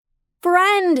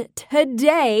Friend,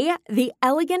 today, the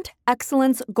Elegant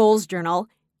Excellence Goals Journal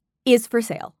is for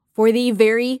sale for the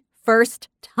very first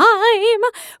time.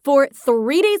 For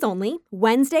 3 days only,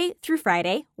 Wednesday through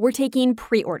Friday, we're taking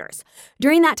pre-orders.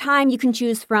 During that time, you can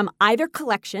choose from either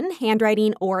collection,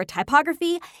 handwriting, or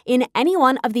typography in any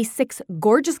one of these 6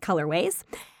 gorgeous colorways.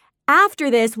 After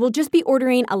this, we'll just be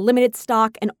ordering a limited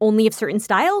stock and only of certain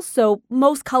styles, so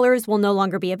most colors will no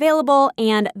longer be available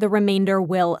and the remainder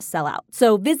will sell out.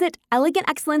 So visit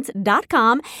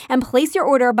elegantexcellence.com and place your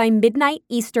order by midnight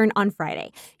Eastern on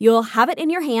Friday. You'll have it in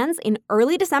your hands in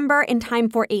early December in time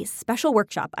for a special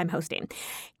workshop I'm hosting.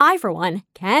 I, for one,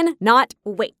 cannot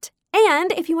wait.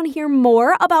 And if you want to hear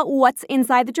more about what's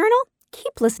inside the journal,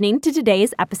 keep listening to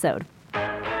today's episode.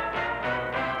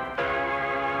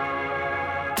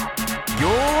 You're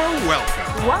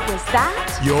welcome. What was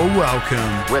that? You're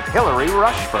welcome. With Hillary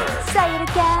Rushford. Say it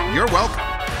again. You're welcome.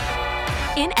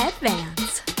 In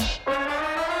advance.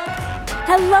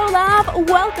 Hello, love.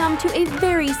 Welcome to a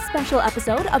very special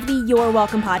episode of the You're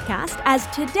Welcome podcast, as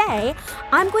today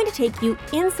I'm going to take you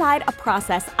inside a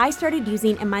process I started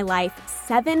using in my life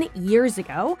 7 years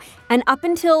ago, and up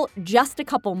until just a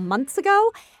couple months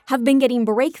ago, have been getting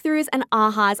breakthroughs and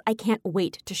ahas I can't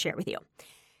wait to share with you.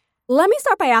 Let me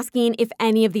start by asking if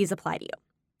any of these apply to you.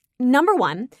 Number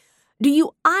one, do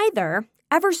you either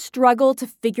ever struggle to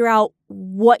figure out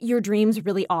what your dreams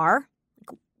really are?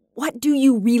 What do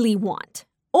you really want?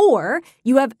 Or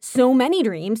you have so many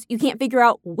dreams, you can't figure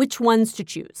out which ones to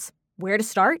choose. Where to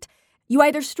start? You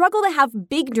either struggle to have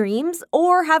big dreams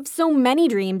or have so many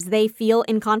dreams they feel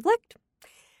in conflict.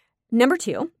 Number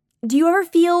two, do you ever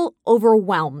feel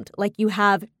overwhelmed, like you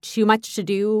have too much to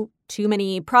do? Too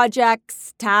many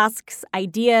projects, tasks,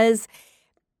 ideas.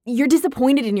 You're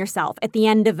disappointed in yourself at the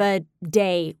end of a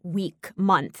day, week,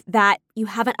 month that you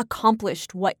haven't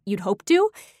accomplished what you'd hoped to.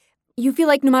 You feel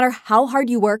like no matter how hard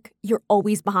you work, you're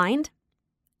always behind.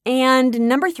 And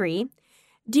number three,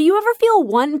 do you ever feel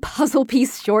one puzzle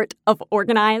piece short of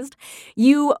organized?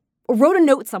 You wrote a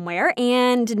note somewhere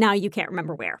and now you can't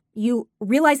remember where. You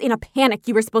realize in a panic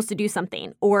you were supposed to do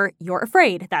something, or you're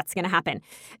afraid that's going to happen.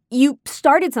 You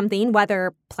started something,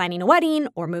 whether planning a wedding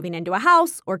or moving into a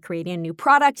house or creating a new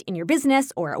product in your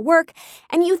business or at work,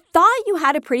 and you thought you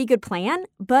had a pretty good plan,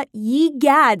 but ye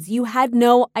gads, you had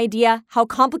no idea how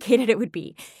complicated it would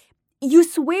be. You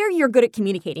swear you're good at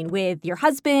communicating with your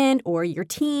husband or your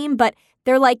team, but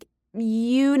they're like,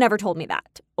 you never told me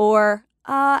that. Or,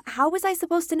 how was I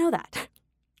supposed to know that?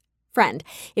 Friend,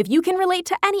 if you can relate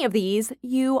to any of these,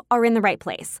 you are in the right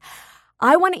place.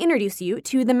 I want to introduce you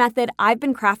to the method I've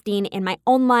been crafting in my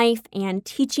own life and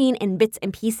teaching in bits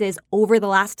and pieces over the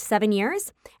last 7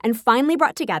 years, and finally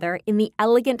brought together in the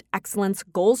Elegant Excellence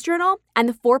Goals Journal and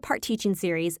the 4-part teaching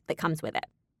series that comes with it.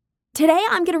 Today,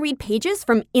 I'm going to read pages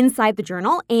from inside the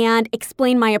journal and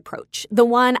explain my approach, the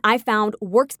one I found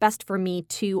works best for me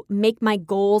to make my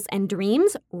goals and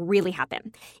dreams really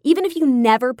happen. Even if you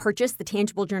never purchase the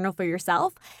tangible journal for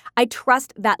yourself, I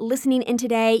trust that listening in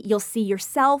today, you'll see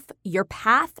yourself, your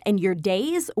path, and your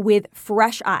days with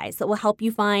fresh eyes that will help you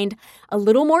find a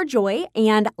little more joy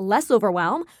and less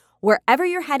overwhelm wherever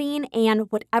you're heading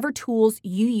and whatever tools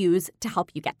you use to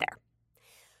help you get there.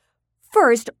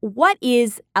 First, what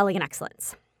is elegant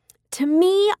excellence? To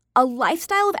me, a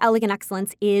lifestyle of elegant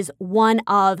excellence is one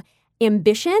of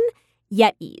ambition,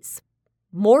 yet ease,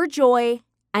 more joy,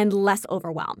 and less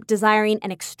overwhelm, desiring an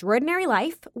extraordinary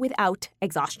life without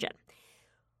exhaustion.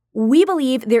 We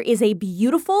believe there is a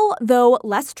beautiful, though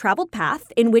less traveled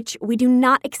path in which we do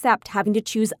not accept having to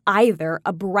choose either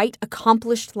a bright,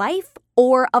 accomplished life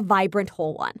or a vibrant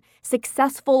whole one,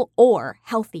 successful or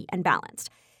healthy and balanced.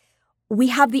 We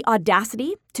have the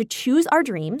audacity to choose our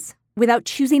dreams without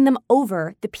choosing them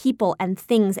over the people and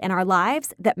things in our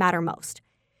lives that matter most.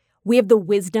 We have the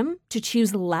wisdom to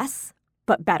choose less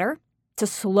but better, to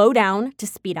slow down, to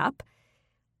speed up.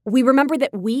 We remember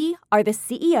that we are the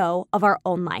CEO of our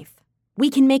own life. We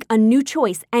can make a new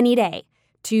choice any day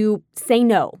to say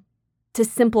no, to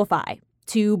simplify,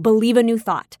 to believe a new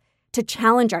thought, to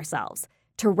challenge ourselves,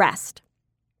 to rest.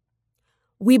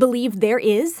 We believe there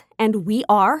is, and we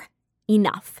are,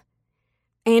 enough.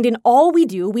 And in all we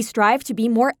do, we strive to be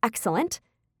more excellent,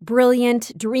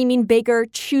 brilliant, dreaming bigger,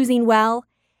 choosing well,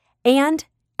 and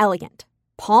elegant.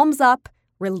 Palms up,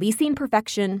 releasing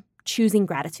perfection, choosing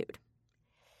gratitude.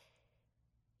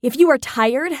 If you are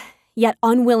tired, yet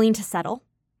unwilling to settle,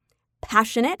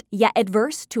 passionate, yet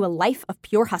adverse to a life of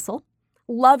pure hustle,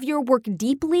 love your work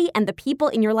deeply and the people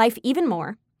in your life even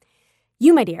more,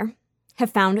 you, my dear,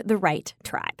 have found the right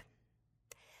tribe.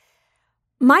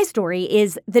 My story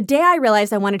is the day I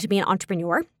realized I wanted to be an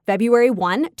entrepreneur, February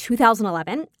 1,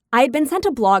 2011, I had been sent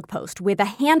a blog post with a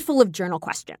handful of journal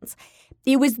questions.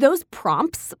 It was those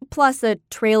prompts, plus a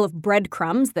trail of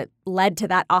breadcrumbs that led to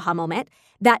that aha moment,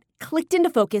 that clicked into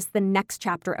focus the next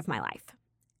chapter of my life.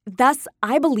 Thus,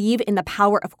 I believe in the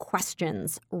power of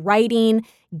questions, writing,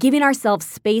 giving ourselves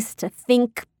space to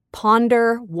think,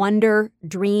 ponder, wonder,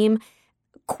 dream.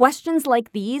 Questions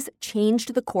like these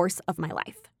changed the course of my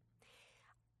life.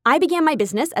 I began my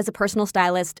business as a personal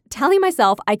stylist, telling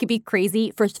myself I could be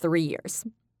crazy for 3 years.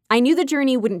 I knew the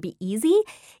journey wouldn't be easy,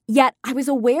 yet I was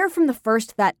aware from the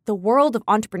first that the world of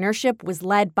entrepreneurship was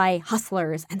led by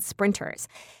hustlers and sprinters.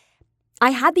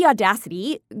 I had the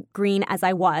audacity, green as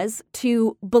I was,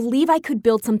 to believe I could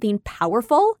build something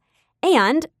powerful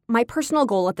and, my personal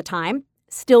goal at the time,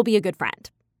 still be a good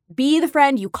friend. Be the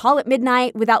friend you call at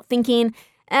midnight without thinking,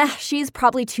 she's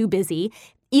probably too busy,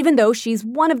 even though she's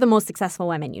one of the most successful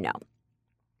women you know.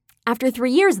 After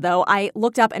 3 years, though, I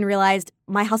looked up and realized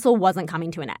my hustle wasn't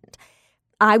coming to an end.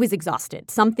 I was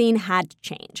exhausted. Something had to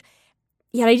change.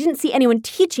 Yet I didn't see anyone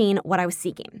teaching what I was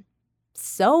seeking.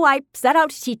 So I set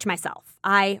out to teach myself.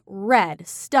 I read,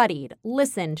 studied,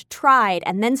 listened, tried,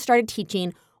 and then started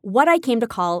teaching what I came to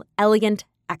call elegant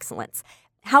excellence,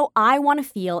 how I want to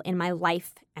feel in my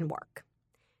life and work.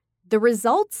 The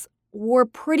results were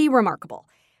pretty remarkable.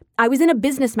 I was in a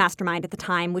business mastermind at the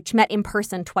time, which met in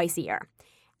person twice a year.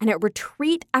 And at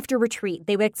retreat after retreat,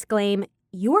 they would exclaim,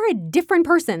 "You are a different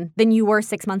person than you were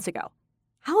 6 months ago.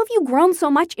 How have you grown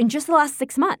so much in just the last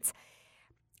 6 months?"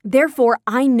 Therefore,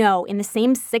 I know in the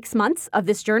same 6 months of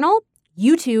this journal,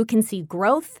 you too can see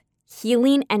growth,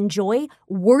 healing, and joy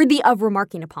worthy of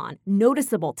remarking upon,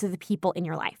 noticeable to the people in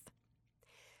your life.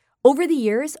 Over the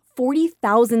years,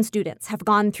 40,000 students have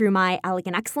gone through my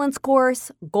Elegant Excellence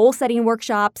course, goal-setting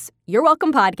workshops, You're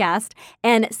Welcome podcast,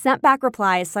 and sent back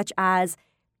replies such as,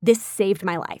 "This saved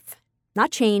my life."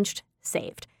 Not changed,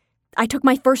 saved. I took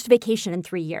my first vacation in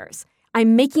 3 years.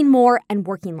 I'm making more and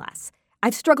working less.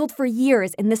 I've struggled for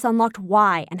years, and this unlocked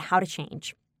why and how to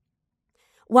change.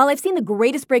 While I've seen the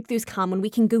greatest breakthroughs come when we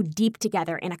can go deep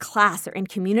together in a class or in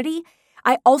community,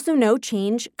 I also know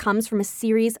change comes from a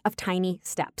series of tiny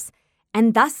steps.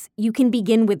 And thus, you can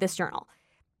begin with this journal.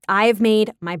 I've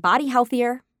made my body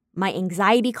healthier, my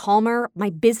anxiety calmer,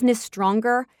 my business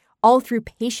stronger, all through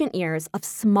patient years of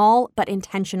small but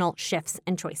intentional shifts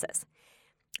and choices.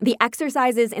 The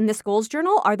exercises in this goals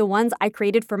journal are the ones I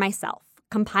created for myself,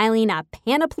 compiling a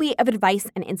panoply of advice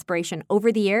and inspiration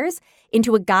over the years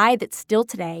into a guide that still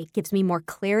today gives me more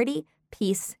clarity,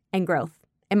 peace, and growth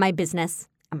in my business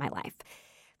and my life.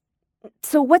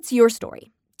 So what's your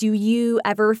story? Do you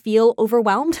ever feel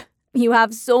overwhelmed? You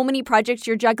have so many projects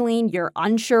you're juggling, you're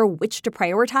unsure which to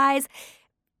prioritize.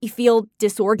 You feel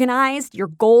disorganized, your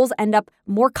goals end up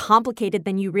more complicated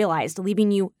than you realized,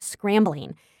 leaving you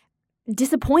scrambling.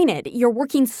 Disappointed, you're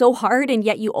working so hard and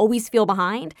yet you always feel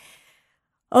behind.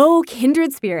 Oh,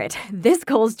 kindred spirit, this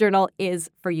goals journal is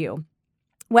for you.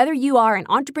 Whether you are an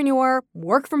entrepreneur,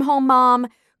 work-from-home mom,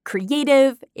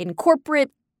 creative, in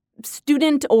corporate,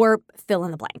 student, or fill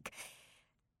in the blank.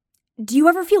 Do you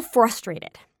ever feel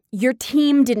frustrated? Your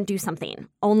team didn't do something,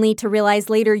 only to realize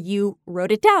later you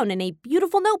wrote it down in a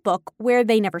beautiful notebook where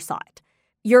they never saw it.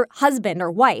 Your husband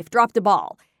or wife dropped a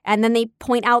ball, and then they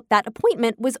point out that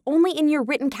appointment was only in your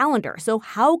written calendar, so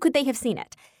how could they have seen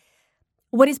it?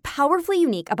 What is powerfully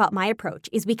unique about my approach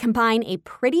is we combine a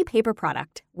pretty paper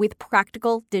product with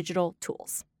practical digital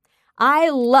tools. I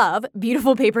love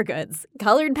beautiful paper goods,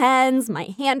 colored pens,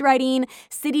 my handwriting,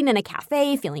 sitting in a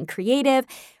cafe, feeling creative.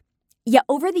 Yet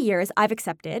over the years, I've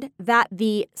accepted that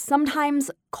the sometimes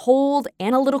cold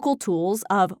analytical tools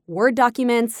of Word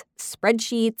documents,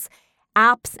 spreadsheets,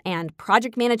 apps, and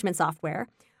project management software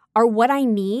are what I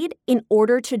need in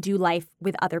order to do life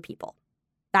with other people.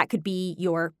 That could be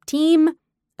your team,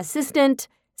 assistant,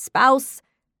 spouse,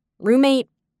 roommate,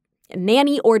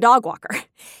 nanny, or dog walker.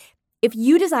 If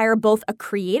you desire both a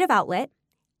creative outlet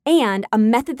and a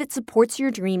method that supports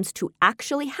your dreams to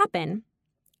actually happen,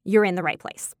 you're in the right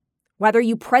place. Whether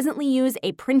you presently use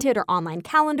a printed or online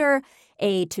calendar,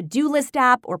 a to-do list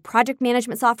app, or project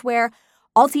management software,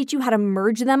 I'll teach you how to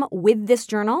merge them with this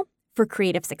journal for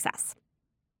creative success.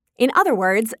 In other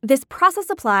words, this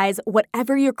process applies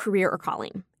whatever your career or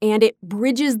calling, and it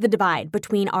bridges the divide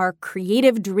between our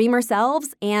creative dreamer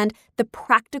selves and the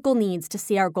practical needs to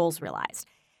see our goals realized.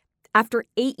 After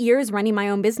 8 years running my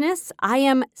own business, I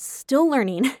am still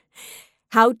learning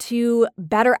how to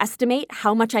better estimate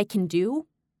how much I can do,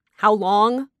 how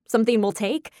long something will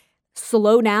take,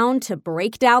 slow down to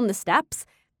break down the steps,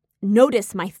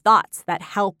 notice my thoughts that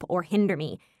help or hinder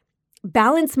me,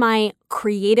 balance my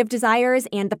creative desires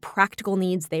and the practical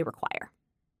needs they require.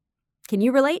 Can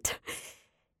you relate?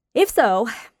 If so,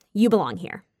 you belong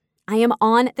here. I am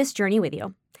on this journey with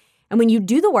you. And when you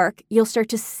do the work, you'll start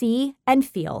to see and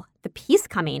feel the peace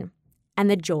coming and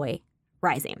the joy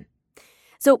rising.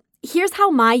 So here's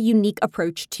how my unique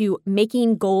approach to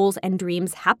making goals and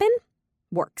dreams happen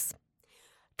works.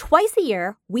 Twice a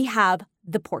year, we have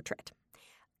the portrait.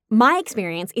 My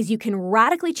experience is you can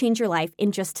radically change your life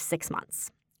in just 6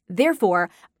 months. Therefore,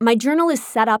 my journal is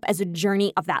set up as a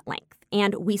journey of that length,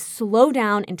 and we slow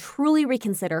down and truly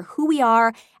reconsider who we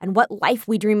are and what life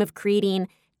we dream of creating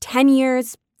 10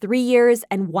 years, 3 years,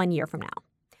 and 1 year from now.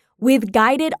 With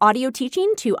guided audio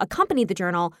teaching to accompany the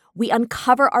journal, we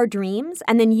uncover our dreams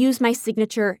and then use my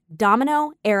signature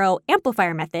domino, arrow,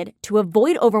 amplifier method to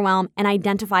avoid overwhelm and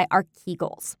identify our key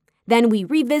goals. Then we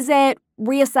revisit,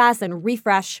 reassess, and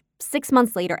refresh 6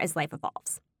 months later as life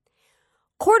evolves.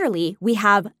 Quarterly, we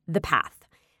have the path.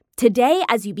 Today,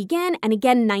 as you begin, and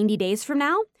again 90 days from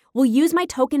now, we'll use my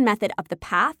token method of the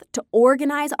path to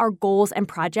organize our goals and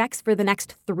projects for the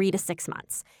next 3 to 6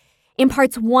 months. In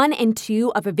parts 1 and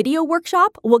 2 of a video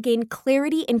workshop, we'll gain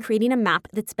clarity in creating a map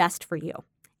that's best for you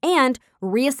and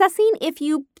reassessing if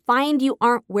you find you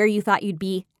aren't where you thought you'd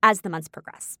be as the months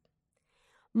progress.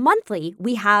 Monthly,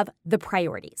 we have the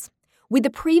priorities. With the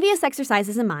previous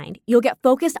exercises in mind, you'll get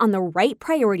focused on the right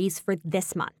priorities for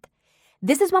this month.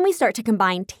 This is when we start to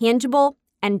combine tangible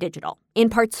and digital. In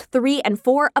parts 3 and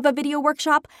 4 of a video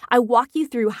workshop, I walk you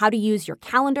through how to use your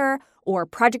calendar or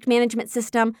project management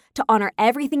system to honor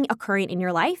everything occurring in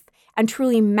your life and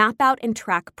truly map out and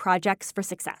track projects for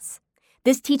success.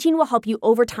 This teaching will help you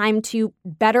over time to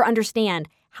better understand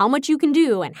how much you can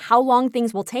do and how long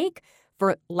things will take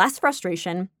for less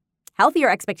frustration, healthier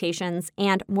expectations,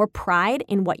 and more pride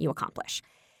in what you accomplish.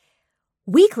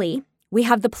 Weekly, we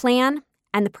have the plan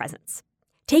and the presence.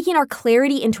 Taking our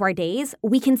clarity into our days,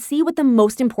 we can see what the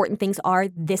most important things are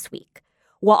this week,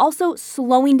 while also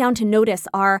slowing down to notice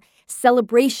our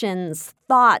celebrations,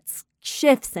 thoughts,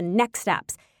 shifts, and next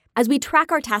steps. As we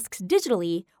track our tasks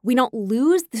digitally, we don't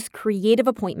lose this creative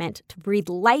appointment to breathe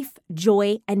life,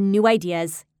 joy, and new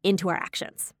ideas into our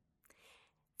actions.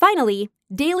 Finally,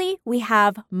 daily, we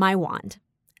have my wand.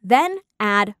 Then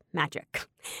add magic.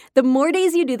 The more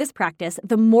days you do this practice,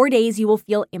 the more days you will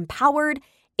feel empowered,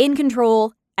 in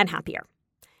control, and happier.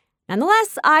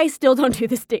 Nonetheless, I still don't do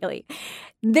this daily.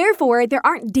 Therefore, there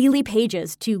aren't daily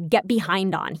pages to get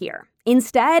behind on here.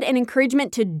 Instead, an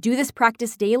encouragement to do this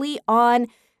practice daily on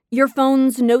your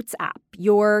phone's notes app,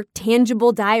 your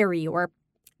tangible diary, or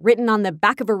written on the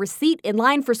back of a receipt in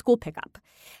line for school pickup.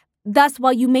 Thus,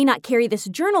 while you may not carry this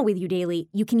journal with you daily,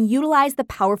 you can utilize the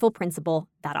powerful principle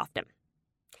that often.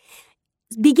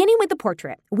 Beginning with the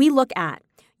portrait, we look at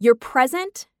your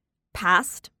present,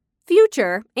 past,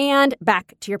 future, and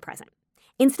back to your present.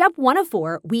 In step 1 of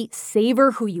 4, we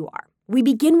savor who you are. We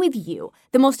begin with you,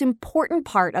 the most important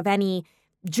part of any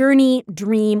journey,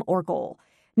 dream, or goal.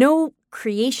 No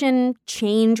creation,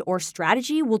 change, or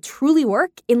strategy will truly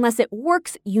work unless it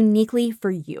works uniquely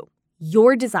for you,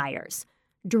 your desires,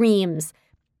 dreams,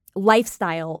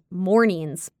 lifestyle,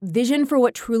 mornings, vision for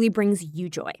what truly brings you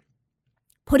joy.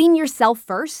 Putting yourself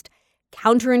first,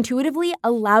 counterintuitively,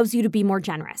 allows you to be more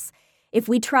generous. If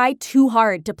we try too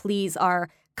hard to please our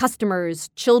customers,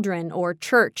 children, or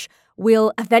church,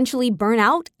 we'll eventually burn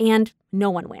out and no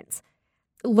one wins.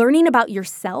 Learning about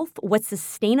yourself, what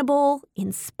sustainable,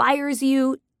 inspires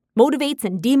you, motivates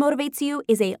and demotivates you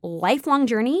is a lifelong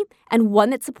journey and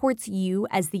one that supports you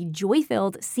as the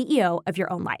joy-filled CEO of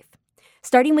your own life.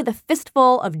 Starting with a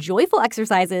fistful of joyful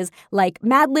exercises like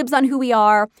Mad Libs on who we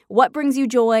are, what brings you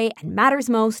joy and matters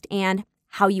most, and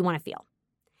how you want to feel.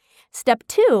 Step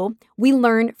 2, we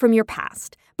learn from your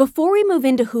past. Before we move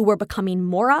into who we're becoming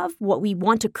more of, what we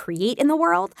want to create in the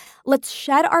world, let's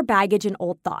shed our baggage and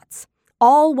old thoughts,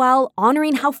 all while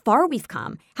honoring how far we've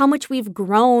come, how much we've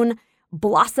grown,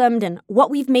 blossomed, and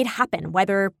what we've made happen,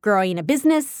 whether growing a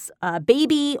business, a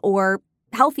baby, or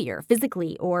healthier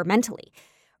physically or mentally.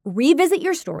 Revisit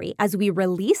your story as we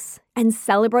release and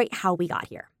celebrate how we got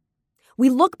here. We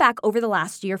look back over the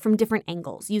last year from different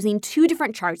angles, using 2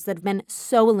 different charts that have been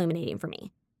so illuminating for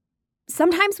me.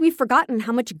 Sometimes we've forgotten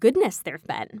how much goodness there's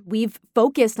been. We've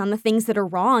focused on the things that are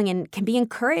wrong and can be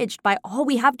encouraged by all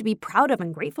we have to be proud of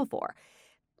and grateful for.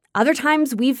 Other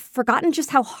times we've forgotten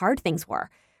just how hard things were.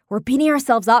 We're beating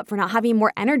ourselves up for not having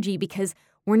more energy because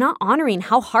we're not honoring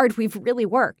how hard we've really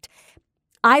worked.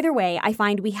 Either way, I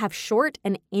find we have short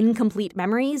and incomplete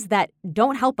memories that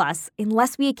don't help us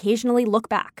unless we occasionally look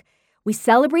back. We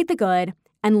celebrate the good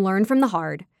and learn from the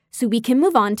hard so we can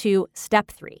move on to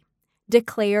step 3,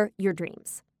 declare your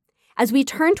dreams. As we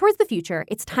turn towards the future,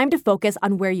 it's time to focus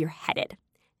on where you're headed.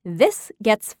 This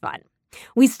gets fun.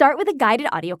 We start with a guided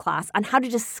audio class on how to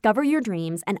discover your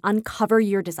dreams and uncover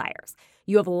your desires.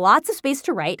 You have lots of space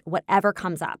to write whatever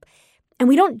comes up. And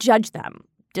we don't judge them,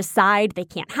 decide they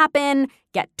can't happen,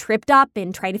 get tripped up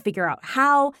and try to figure out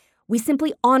how. We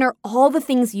simply honor all the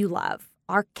things you love,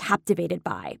 are captivated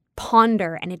by,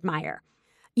 ponder, and admire.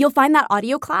 You'll find that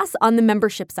audio class on the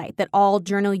membership site that all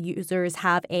journal users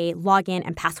have a login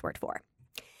and password for.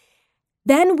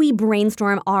 Then we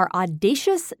brainstorm our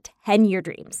audacious 10-year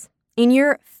dreams. In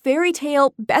your fairy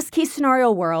tale best-case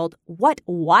scenario world, what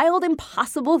wild,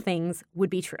 impossible things would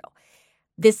be true?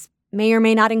 This may or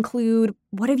may not include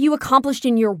what have you accomplished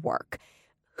in your work?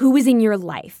 Who is in your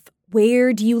life?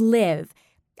 Where do you live?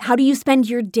 How do you spend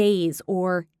your days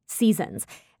or seasons?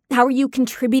 How are you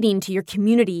contributing to your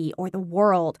community or the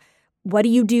world? What do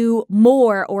you do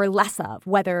more or less of,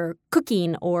 whether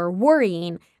cooking or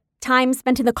worrying, time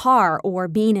spent in the car or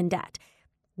being in debt?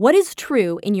 What is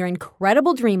true in your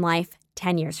incredible dream life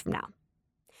 10 years from now?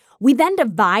 We then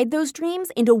divide those dreams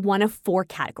into one of 4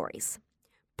 categories: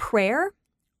 prayer,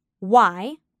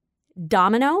 why,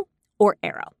 domino, or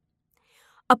arrow.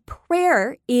 A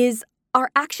prayer is our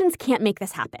actions can't make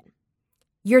this happen.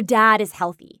 Your dad is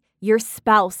healthy. Your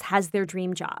spouse has their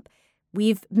dream job.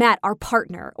 We've met our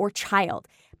partner or child.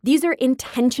 These are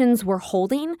intentions we're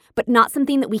holding, but not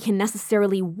something that we can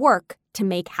necessarily work to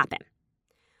make happen.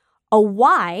 A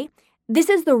why, this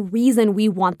is the reason we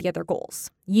want the other goals.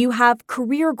 You have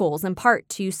career goals in part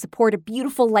to support a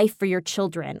beautiful life for your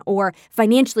children or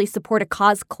financially support a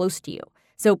cause close to you.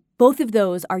 So both of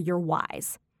those are your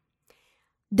whys.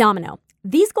 Domino.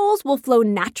 These goals will flow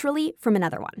naturally from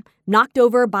another one, knocked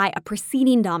over by a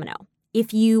preceding domino.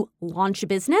 If you launch a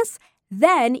business,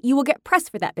 then you will get press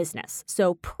for that business.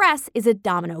 So press is a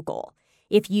domino goal.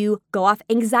 If you go off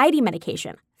anxiety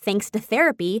medication, thanks to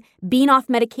therapy, being off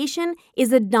medication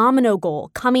is a domino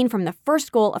goal coming from the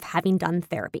first goal of having done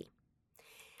therapy.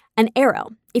 An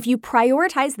arrow. If you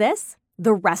prioritize this,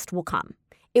 the rest will come.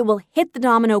 It will hit the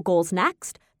domino goals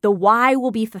next. The why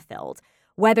will be fulfilled.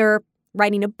 Whether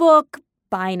writing a book,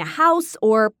 buying a house,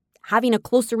 or having a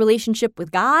closer relationship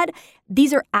with God,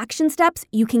 these are action steps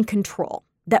you can control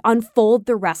that unfold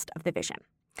the rest of the vision.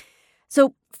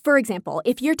 So, for example,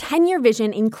 if your 10-year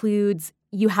vision includes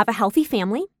you have a healthy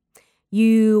family,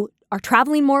 you are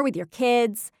traveling more with your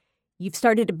kids, you've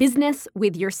started a business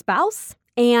with your spouse,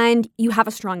 and you have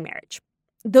a strong marriage,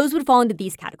 those would fall into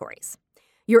these categories.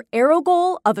 Your arrow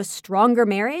goal of a stronger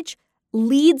marriage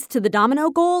leads to the domino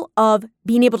goal of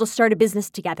being able to start a business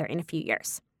together in a few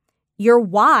years. Your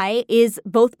why is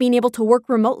both being able to work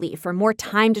remotely for more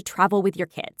time to travel with your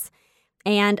kids.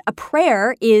 And a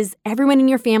prayer is everyone in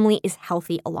your family is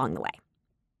healthy along the way.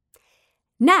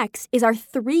 Next is our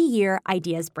 3-year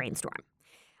ideas brainstorm.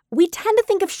 We tend to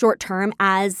think of short term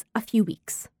as a few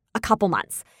weeks, a couple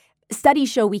months.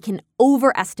 Studies show we can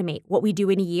overestimate what we do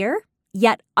in a year,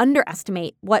 yet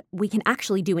underestimate what we can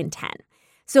actually do in 10.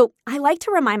 So I like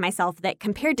to remind myself that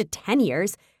compared to 10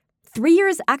 years, 3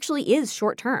 years actually is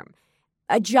short term.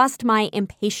 Adjust my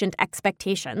impatient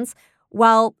expectations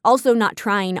while also not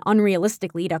trying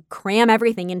unrealistically to cram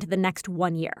everything into the next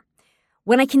 1 year.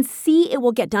 When I can see it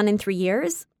will get done in 3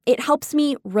 years, it helps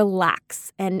me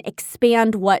relax and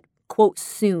expand what, quote,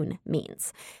 soon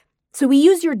means. So we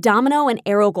use your domino and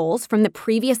arrow goals from the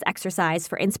previous exercise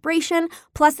for inspiration,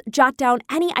 plus jot down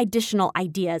any additional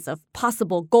ideas of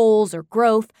possible goals or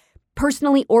growth,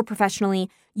 personally or professionally,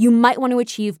 you might want to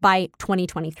achieve by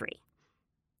 2023.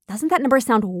 Doesn't that number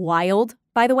sound wild,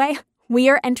 by the way? We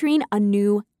are entering a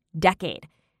new decade.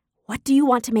 What do you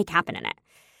want to make happen in it?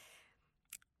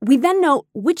 We then note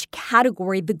which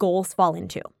category the goals fall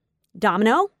into: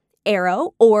 domino,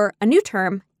 arrow, or a new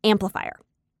term, amplifier.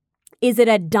 Is it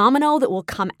a domino that will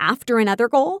come after another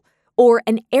goal, or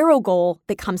an arrow goal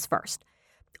that comes first?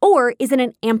 Or is it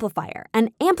an amplifier? An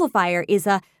amplifier is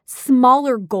a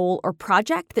smaller goal or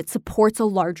project that supports a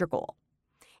larger goal.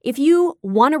 If you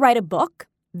want to write a book,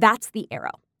 that's the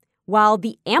arrow. While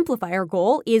the amplifier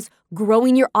goal is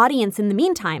growing your audience in the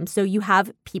meantime so you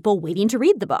have people waiting to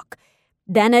read the book.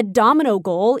 Then a domino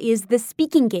goal is the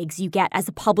speaking gigs you get as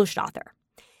a published author.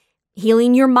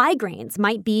 Healing your migraines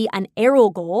might be an arrow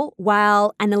goal,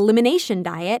 while an elimination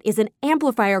diet is an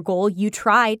amplifier goal you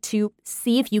try to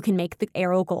see if you can make the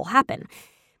arrow goal happen.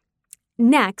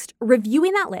 Next,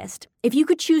 reviewing that list, if you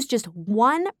could choose just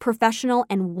one professional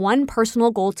and one personal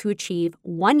goal to achieve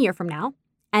 1 year from now,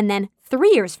 and then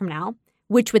 3 years from now,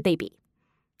 which would they be?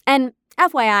 And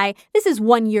FYI, this is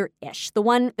 1 year-ish. The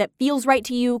one that feels right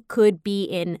to you could be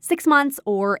in 6 months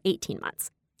or 18 months.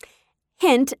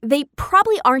 Hint, they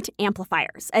probably aren't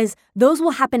amplifiers, as those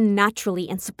will happen naturally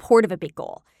in support of a big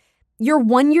goal. Your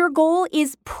 1-year goal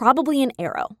is probably an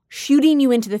arrow shooting you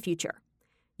into the future.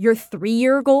 Your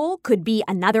 3-year goal could be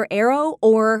another arrow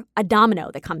or a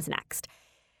domino that comes next.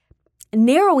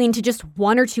 Narrowing to just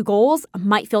 1 or 2 goals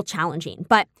might feel challenging,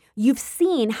 but you've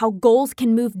seen how goals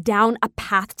can move down a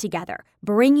path together,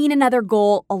 bringing another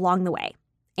goal along the way.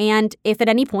 And if at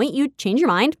any point you change your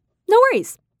mind, no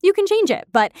worries, you can change it.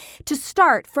 But to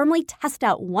start, firmly test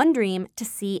out one dream to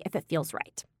see if it feels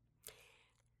right.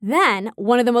 Then,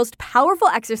 one of the most powerful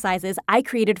exercises I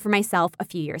created for myself a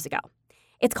few years ago.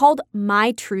 It's called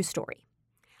My True Story.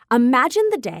 Imagine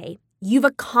the day you've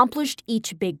accomplished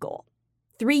each big goal.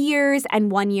 3 years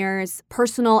and 1 years,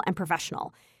 personal and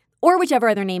professional, or whichever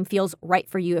other name feels right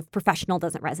for you if professional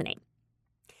doesn't resonate.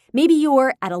 Maybe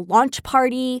you're at a launch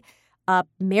party, a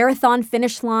marathon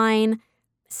finish line,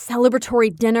 celebratory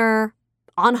dinner,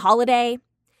 on holiday.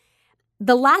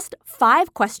 The last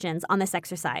 5 questions on this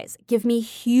exercise give me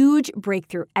huge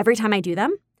breakthrough every time I do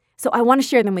them, so I want to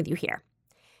share them with you here.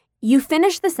 You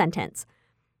finish the sentence.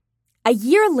 A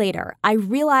year later, I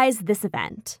realized this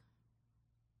event.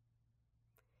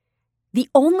 The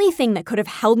only thing that could have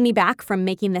held me back from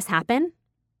making this happen?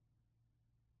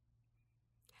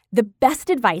 The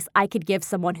best advice I could give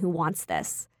someone who wants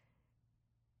this.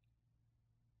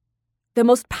 The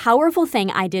most powerful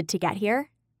thing I did to get here?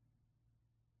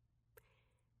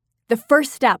 The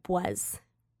first step was.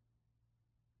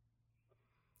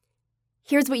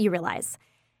 Here's what you realize.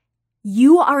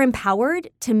 You are empowered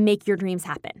to make your dreams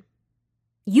happen.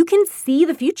 You can see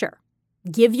the future.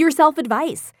 Give yourself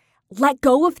advice. Let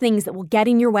go of things that will get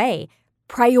in your way.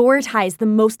 Prioritize the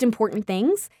most important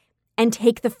things and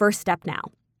take the first step now.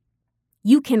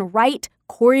 You can write,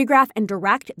 choreograph, and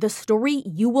direct the story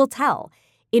you will tell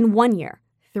in 1 year,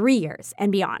 3 years,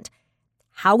 and beyond.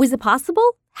 How is it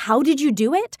possible? How did you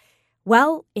do it?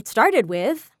 Well, it started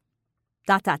with ...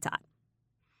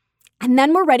 And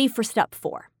then we're ready for step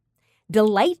 4.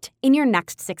 Delight in your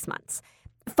next 6 months.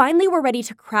 Finally, we're ready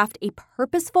to craft a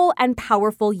purposeful and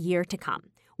powerful year to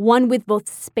come. One with both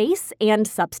space and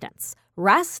substance,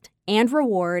 rest and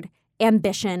reward,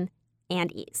 ambition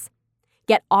and ease.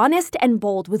 Get honest and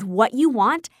bold with what you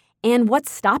want and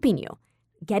what's stopping you,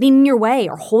 getting in your way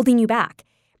or holding you back.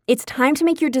 It's time to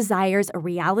make your desires a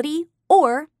reality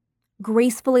or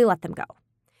gracefully let them go.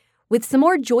 With some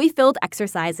more joy-filled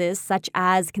exercises, such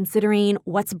as considering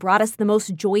what's brought us the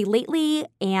most joy lately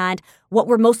and what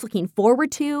we're most looking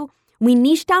forward to, we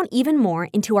niche down even more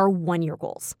into our 1-year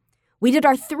goals. We did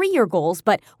our 3-year goals,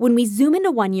 but when we zoom into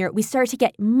 1 year, we start to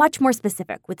get much more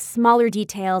specific with smaller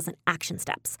details and action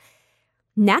steps.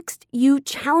 Next, you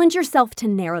challenge yourself to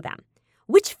narrow them.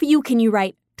 Which few can you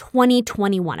write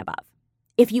 2021 above?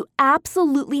 If you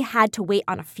absolutely had to wait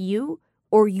on a few,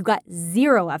 or you got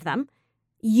 0 of them,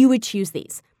 you would choose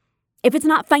these. If it's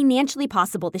not financially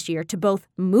possible this year to both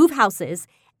move houses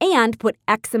and put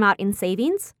X amount in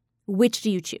savings, which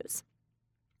do you choose?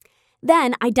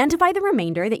 Then identify the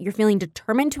remainder that you're feeling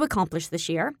determined to accomplish this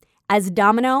year as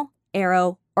domino,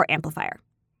 arrow, or amplifier.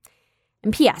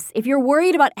 And P.S., if you're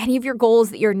worried about any of your goals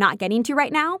that you're not getting to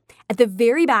right now, at the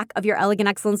very back of your Elegant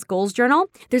Excellence Goals Journal,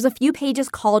 there's a few pages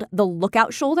called the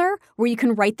Lookout Shoulder where you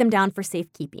can write them down for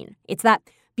safekeeping. It's that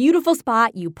beautiful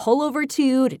spot you pull over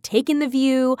to take in the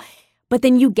view, but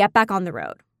then you get back on the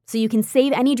road so you can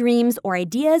save any dreams or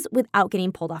ideas without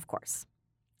getting pulled off course.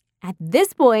 At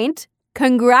this point,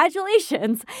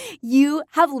 congratulations! You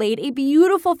have laid a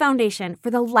beautiful foundation for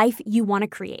the life you want to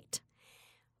create.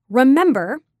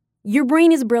 Remember, your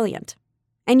brain is brilliant,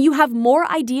 and you have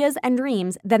more ideas and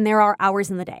dreams than there are hours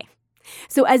in the day.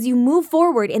 So as you move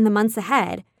forward in the months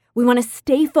ahead, we want to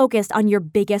stay focused on your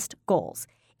biggest goals.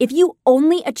 If you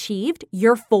only achieved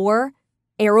your 4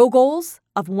 arrow goals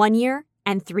of 1 year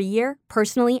and 3 year,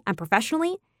 personally and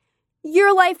professionally,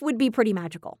 your life would be pretty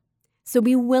magical. So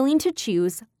be willing to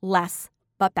choose less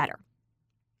but better.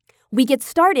 We get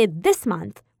started this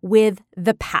month with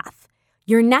The Path,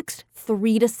 your next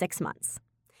 3 to 6 months.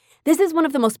 This is one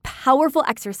of the most powerful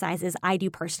exercises I do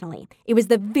personally. It was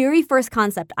the very first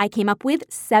concept I came up with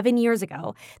 7 years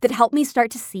ago that helped me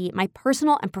start to see my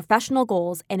personal and professional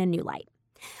goals in a new light.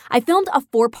 I filmed a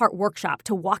 4-part workshop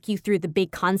to walk you through the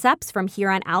big concepts from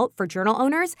here on out for journal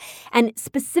owners. And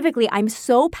specifically, I'm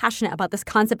so passionate about this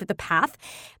concept of the path,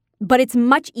 but it's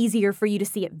much easier for you to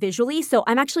see it visually. So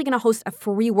I'm actually going to host a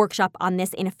free workshop on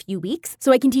this in a few weeks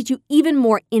so I can teach you even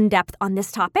more in depth on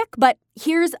this topic. But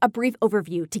here's a brief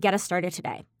overview to get us started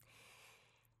today.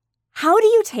 How do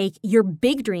you take your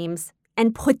big dreams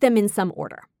and put them in some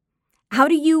order? How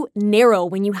do you narrow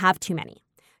when you have too many?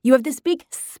 You have this big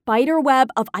spider web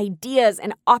of ideas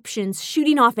and options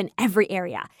shooting off in every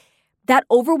area. That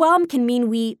overwhelm can mean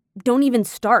we don't even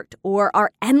start or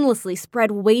are endlessly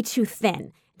spread way too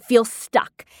thin, feel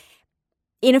stuck.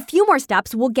 In a few more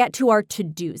steps, we'll get to our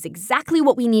to-dos, exactly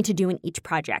what we need to do in each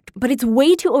project. But it's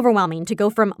way too overwhelming to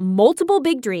go from multiple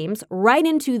big dreams right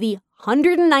into the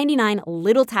 199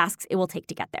 little tasks it will take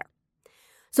to get there.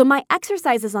 So my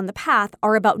exercises on the path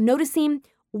are about noticing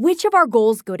which of our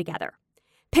goals go together.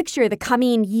 Picture the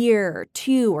coming year,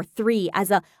 2 or 3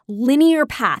 as a linear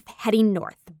path heading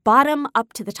north, bottom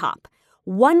up to the top.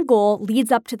 One goal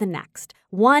leads up to the next.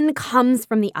 One comes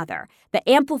from the other. The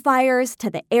amplifiers to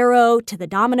the arrow to the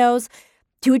dominoes.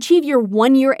 To achieve your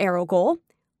 1-year arrow goal,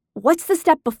 what's the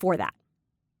step before that?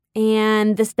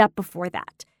 And the step before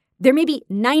that. There may be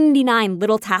 99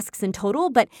 little tasks in total,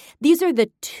 but these are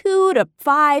the 2 to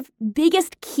 5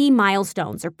 biggest key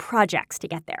milestones or projects to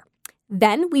get there.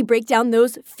 Then we break down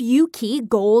those few key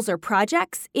goals or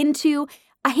projects into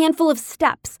a handful of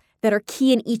steps that are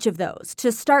key in each of those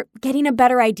to start getting a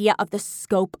better idea of the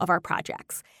scope of our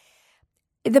projects.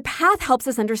 The path helps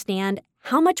us understand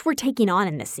how much we're taking on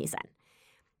in this season.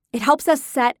 It helps us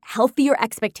set healthier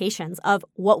expectations of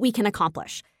what we can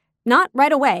accomplish. Not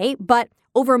right away, but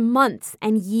over months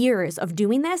and years of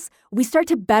doing this, we start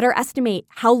to better estimate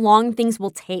how long things will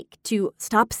take to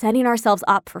stop setting ourselves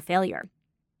up for failure.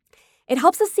 It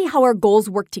helps us see how our goals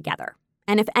work together,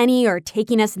 and if any are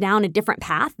taking us down a different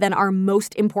path than our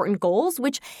most important goals,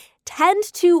 which tend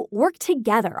to work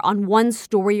together on one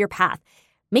story or path,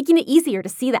 making it easier to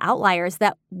see the outliers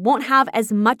that won't have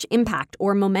as much impact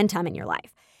or momentum in your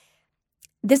life.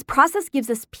 This process gives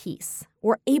us peace.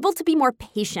 We're able to be more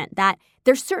patient that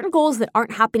there's certain goals that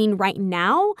aren't happening right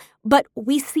now, but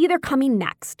we see they're coming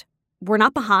next. We're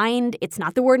not behind. It's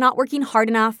not that we're not working hard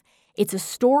enough. It's a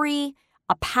story,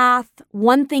 a path.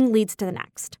 One thing leads to the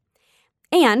next.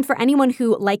 And for anyone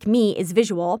who, like me, is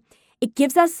visual, it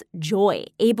gives us joy,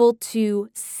 able to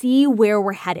see where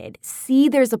we're headed, see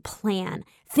there's a plan.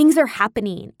 Things are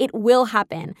happening. It will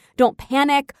happen. Don't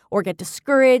panic or get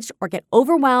discouraged or get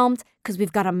overwhelmed because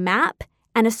we've got a map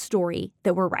and a story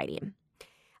that we're writing.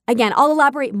 Again, I'll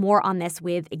elaborate more on this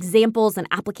with examples and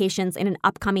applications in an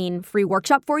upcoming free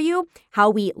workshop for you, how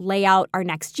we lay out our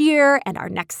next year and our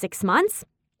next 6 months.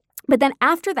 But then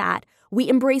after that, we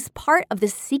embrace part of the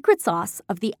secret sauce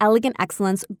of the Elegant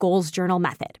Excellence Goals Journal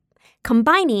method,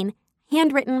 combining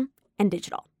handwritten and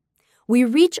digital. We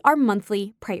reach our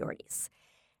monthly priorities.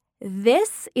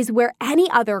 This is where any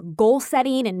other goal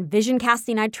setting and vision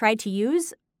casting I tried to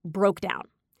use broke down.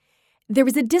 There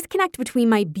was a disconnect between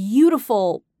my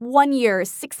beautiful 1-year,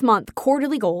 6-month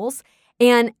quarterly goals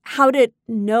and how to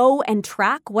know and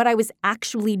track what I was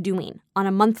actually doing on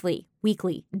a monthly,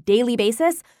 weekly, daily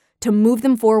basis to move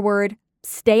them forward,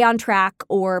 stay on track,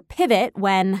 or pivot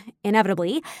when,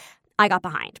 inevitably, I got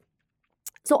behind.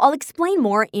 So I'll explain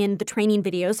more in the training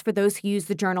videos for those who use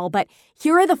the journal, but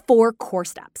here are the 4 core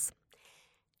steps.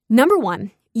 Number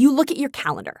 1, you look at your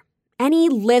calendar. Any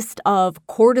list of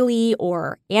quarterly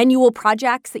or annual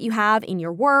projects that you have in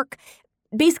your work.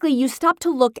 Basically, you stop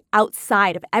to look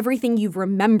outside of everything you've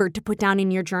remembered to put down in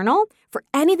your journal for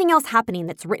anything else happening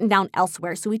that's written down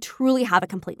elsewhere, so we truly have a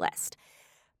complete list.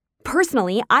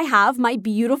 Personally, I have my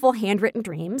beautiful handwritten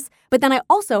dreams, but then I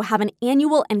also have an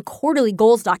annual and quarterly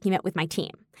goals document with my team.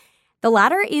 The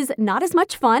latter is not as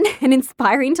much fun and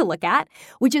inspiring to look at,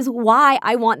 which is why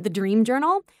I want the dream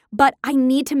journal, but I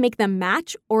need to make them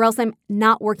match or else I'm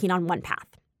not working on one path.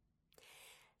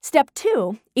 Step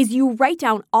 2 is you write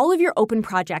down all of your open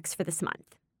projects for this month.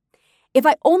 If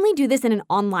I only do this in an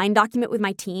online document with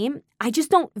my team, I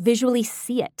just don't visually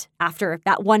see it after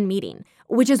that one meeting,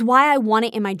 which is why I want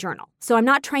it in my journal. So I'm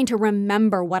not trying to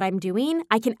remember what I'm doing.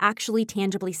 I can actually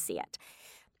tangibly see it.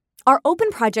 Our open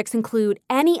projects include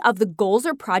any of the goals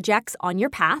or projects on your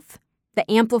path, the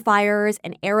amplifiers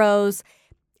and arrows,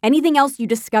 anything else you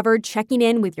discovered checking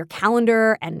in with your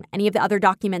calendar and any of the other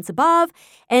documents above,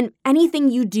 and anything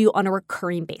you do on a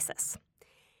recurring basis.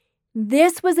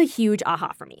 This was a huge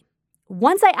aha for me.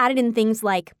 Once I added in things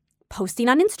like posting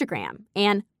on Instagram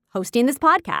and hosting this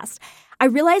podcast, I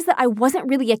realized that I wasn't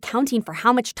really accounting for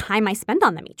how much time I spent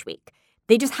on them each week.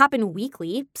 They just happen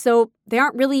weekly, so they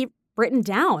aren't really written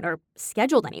down or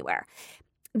scheduled anywhere.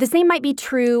 The same might be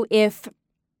true if,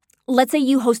 let's say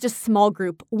you host a small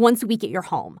group once a week at your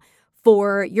home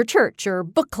for your church or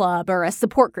book club or a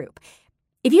support group.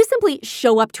 If you simply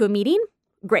show up to a meeting,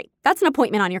 great, that's an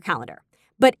appointment on your calendar.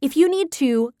 But if you need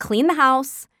to clean the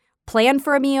house, plan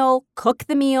for a meal, cook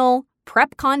the meal,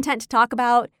 prep content to talk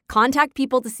about, contact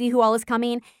people to see who all is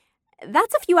coming,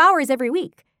 that's a few hours every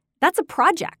week. That's a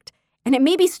project. And it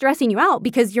may be stressing you out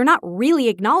because you're not really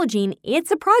acknowledging it's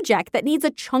a project that needs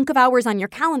a chunk of hours on your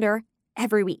calendar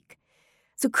every week.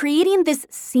 So creating this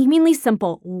seemingly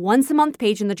simple once-a-month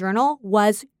page in the journal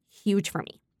was huge for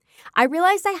me. I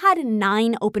realized I had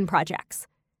 9 open projects.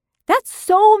 That's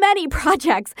so many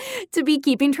projects to be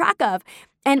keeping track of.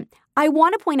 And I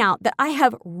want to point out that I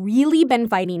have really been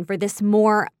fighting for this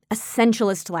more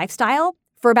essentialist lifestyle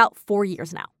for about 4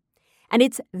 years now. And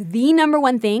it's the number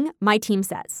one thing my team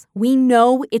says. We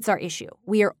know it's our issue.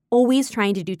 We are always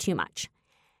trying to do too much.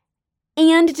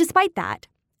 And despite that,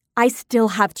 I still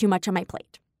have too much on my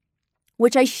plate,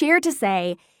 which I share to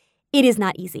say it is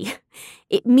not easy.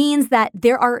 It means that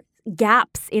there are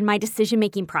gaps in my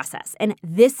decision-making process, and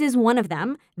this is one of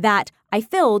them that I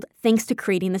filled thanks to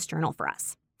creating this journal for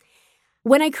us.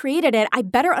 When I created it, I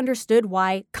better understood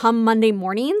why come Monday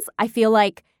mornings, I feel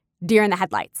like deer in the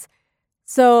headlights.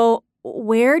 So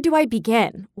where do I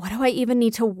begin? What do I even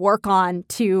need to work on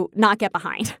to not get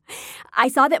behind? I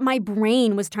saw that my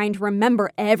brain was trying to remember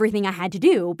everything I had to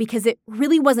do because it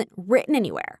really wasn't written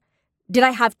anywhere. Did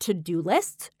I have to-do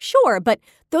lists? Sure, but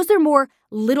those are more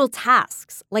little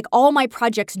tasks, like all my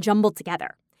projects jumbled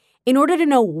together. In order to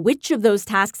know which of those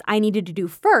tasks I needed to do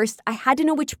first, I had to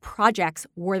know which projects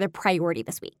were the priority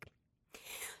this week.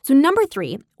 So number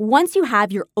 3, once you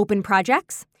have your open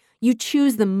projects, you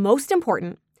choose the most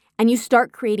important and you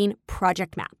start creating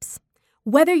project maps.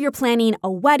 Whether you're planning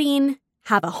a wedding,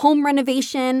 have a home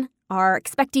renovation, are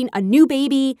expecting a new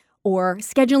baby, or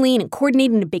scheduling and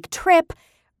coordinating a big trip,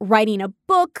 writing a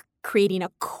book, creating a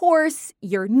course,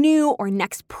 your new or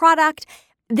next product,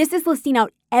 this is listing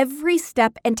out every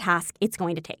step and task it's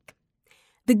going to take.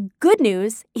 The good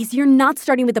news is you're not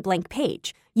starting with a blank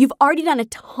page. You've already done a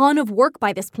ton of work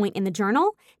by this point in the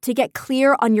journal to get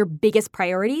clear on your biggest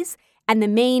priorities and the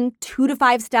main 2 to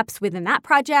 5 steps within that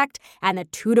project and the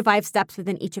 2 to 5 steps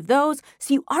within each of those,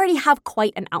 so you already have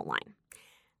quite an outline.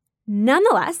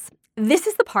 Nonetheless, this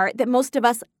is the part that most of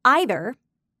us either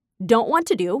don't want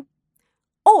to do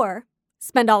or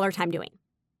spend all our time doing.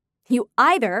 You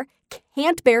either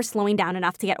can't bear slowing down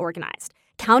enough to get organized.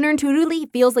 Counterintuitively,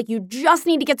 it feels like you just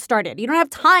need to get started. You don't have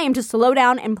time to slow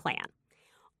down and plan.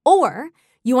 Or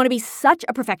you want to be such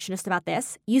a perfectionist about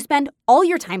this, you spend all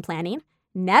your time planning,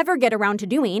 never get around to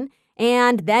doing,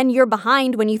 and then you're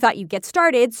behind when you thought you'd get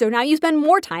started, so now you spend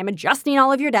more time adjusting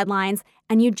all of your deadlines,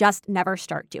 and you just never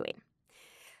start doing.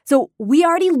 So we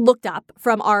already looked up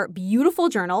from our beautiful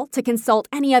journal to consult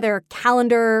any other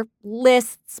calendar,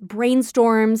 lists,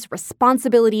 brainstorms,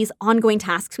 responsibilities, ongoing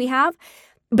tasks we have.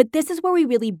 But this is where we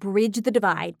really bridge the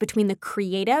divide between the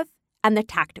creative and the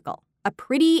tactical. A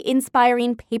pretty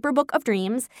inspiring paper book of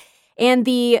dreams and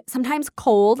the sometimes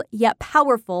cold yet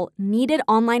powerful needed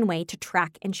online way to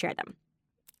track and share them.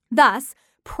 Thus,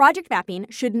 project mapping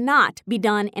should not be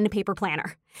done in a paper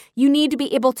planner. You need to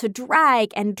be able to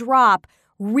drag and drop,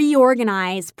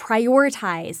 reorganize,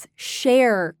 prioritize,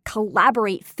 share,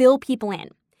 collaborate, fill people in.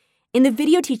 In the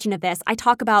video teaching of this, I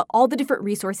talk about all the different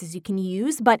resources you can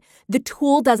use, but the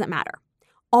tool doesn't matter.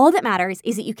 All that matters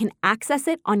is that you can access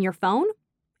it on your phone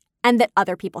and that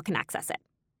other people can access it.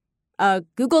 A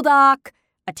Google Doc,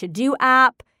 a to-do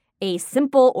app, a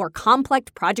simple or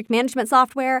complex project management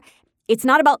software. It's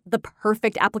not about the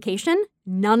perfect application.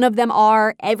 None of them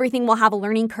are. Everything will have a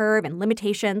learning curve and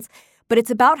limitations. But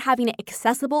it's about having it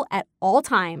accessible at all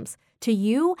times to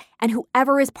you and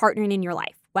whoever is partnering in your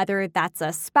life, whether that's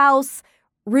a spouse,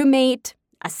 roommate,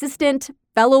 assistant,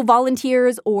 fellow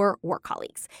volunteers, or work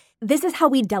colleagues. This is how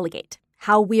we delegate,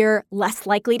 how we're less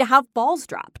likely to have balls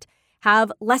dropped,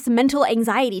 have less mental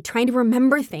anxiety trying to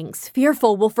remember things,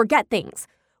 fearful we'll forget things,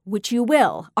 which you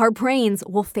will. Our brains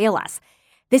will fail us.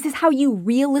 This is how you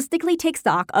realistically take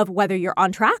stock of whether you're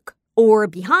on track or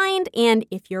behind, and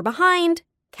if you're behind,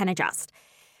 can adjust.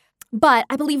 But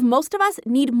I believe most of us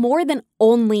need more than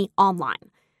only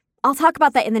online. I'll talk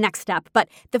about that in the next step, but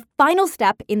the final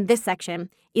step in this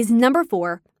section is number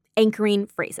 4, anchoring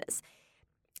phrases.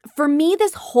 For me,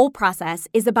 this whole process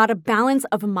is about a balance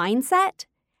of mindset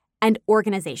and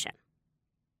organization.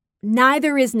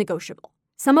 Neither is negotiable.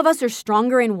 Some of us are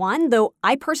stronger in one, though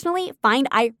I personally find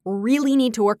I really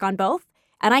need to work on both,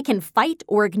 and I can fight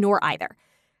or ignore either.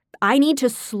 I need to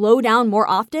slow down more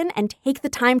often and take the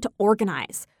time to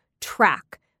organize,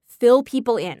 track, fill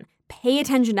people in, pay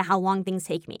attention to how long things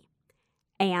take me.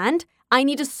 And I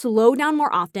need to slow down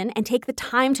more often and take the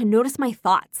time to notice my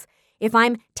thoughts. If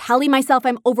I'm telling myself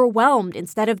I'm overwhelmed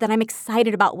instead of that I'm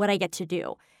excited about what I get to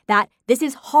do, that this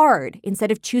is hard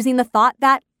instead of choosing the thought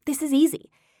that this is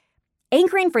easy.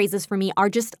 Anchoring phrases for me are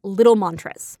just little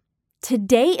mantras.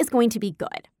 Today is going to be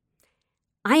good.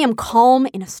 I am calm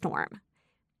in a storm.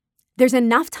 There's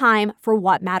enough time for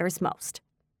what matters most.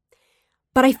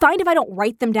 But I find if I don't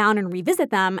write them down and revisit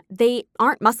them, they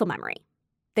aren't muscle memory.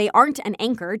 They aren't an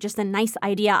anchor, just a nice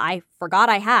idea I forgot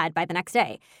I had by the next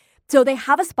day. So they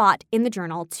have a spot in the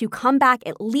journal to come back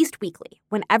at least weekly.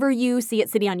 Whenever you see it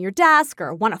sitting on your desk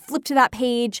or want to flip to that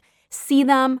page, see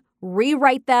them,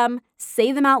 rewrite them,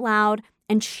 say them out loud,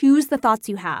 and choose the thoughts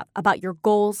you have about your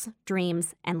goals,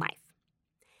 dreams, and life.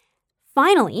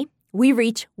 Finally, we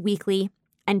reach weekly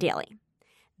and daily.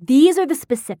 These are the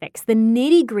specifics, the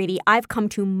nitty-gritty I've come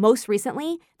to most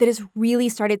recently that has really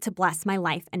started to bless my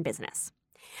life and business.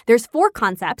 There's 4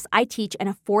 concepts I teach in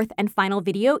a 4th and final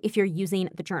video if you're using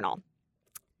the journal.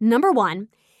 Number 1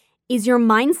 is your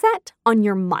mindset on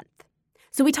your month.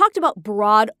 So we talked about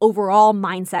broad overall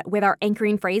mindset with our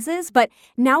anchoring phrases, but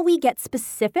now we get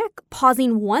specific,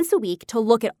 pausing once a week to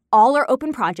look at all our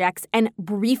open projects and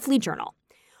briefly journal.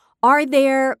 Are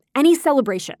there any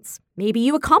celebrations? Maybe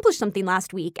you accomplished something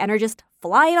last week and are just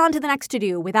flying on to the next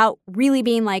to-do without really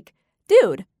being like,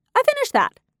 dude, I finished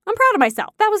that. I'm proud of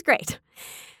myself. That was great.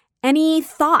 Any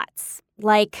thoughts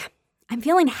like, I'm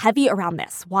feeling heavy around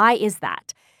this. Why is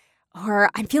that? Or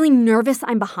I'm feeling nervous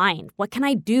I'm behind. What can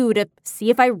I do to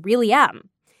see if I really am?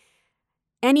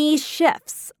 Any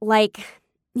shifts like,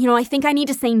 I think I need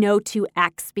to say no to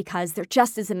X because there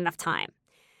just isn't enough time.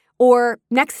 Or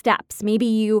next steps. Maybe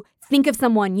you think of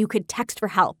someone you could text for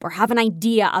help or have an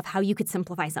idea of how you could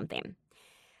simplify something.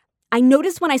 I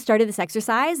noticed when I started this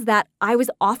exercise that I was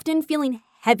often feeling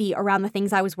heavy around the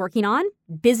things I was working on,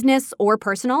 business or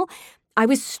personal. I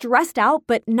was stressed out,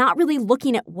 but not really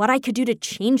looking at what I could do to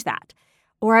change that.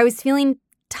 Or I was feeling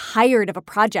tired of a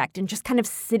project and just kind of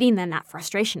sitting in that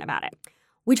frustration about it.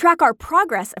 We track our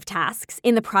progress of tasks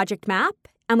in the project map,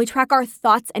 and we track our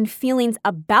thoughts and feelings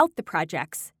about the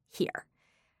projects here.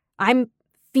 I'm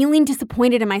feeling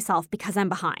disappointed in myself because I'm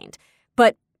behind.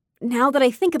 But now that I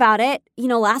think about it,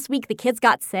 last week the kids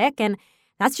got sick and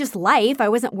that's just life. I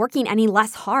wasn't working any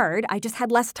less hard. I just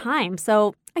had less time,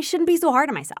 so I shouldn't be so hard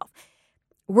on myself.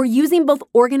 We're using both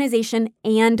organization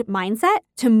and mindset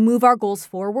to move our goals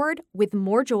forward with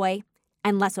more joy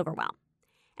and less overwhelm.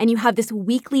 And you have this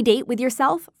weekly date with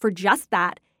yourself for just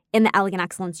that in the Elegant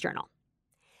Excellence Journal.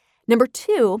 Number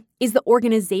 2 is the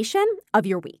organization of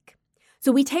your week.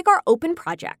 So we take our open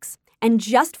projects, and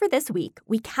just for this week,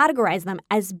 we categorize them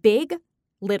as big,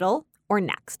 little, or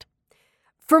next.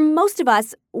 For most of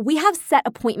us, we have set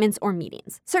appointments or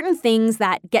meetings, certain things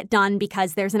that get done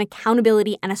because there's an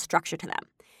accountability and a structure to them.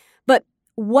 But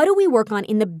what do we work on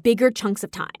in the bigger chunks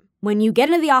of time? When you get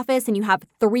into the office and you have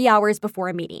 3 hours before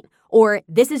a meeting, or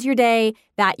this is your day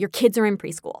that your kids are in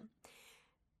preschool.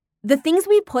 The things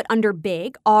we put under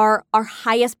big are our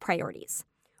highest priorities,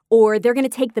 or they're going to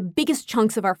take the biggest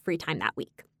chunks of our free time that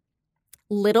week.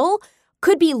 Little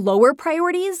could be lower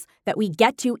priorities that we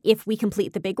get to if we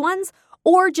complete the big ones,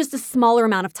 or just a smaller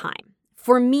amount of time.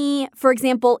 For me, for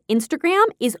example, Instagram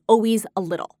is always a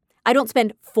little. I don't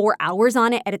spend 4 hours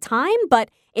on it at a time, but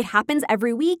it happens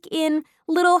every week in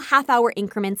little half-hour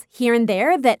increments here and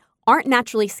there that aren't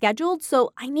naturally scheduled,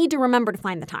 so I need to remember to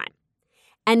find the time.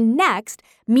 And next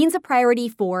means a priority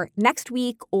for next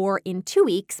week or in 2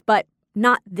 weeks, but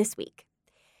not this week.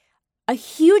 A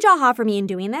huge aha for me in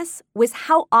doing this was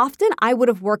how often I would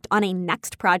have worked on a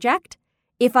next project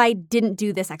if I didn't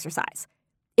do this exercise.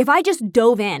 If I just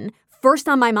dove in, first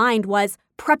on my mind was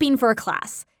prepping for a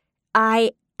class.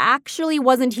 I actually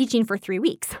wasn't teaching for 3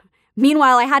 weeks.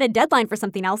 Meanwhile, I had a deadline for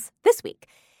something else this week.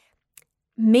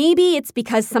 Maybe it's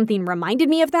because something reminded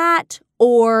me of that,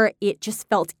 or it just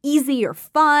felt easy or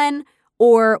fun,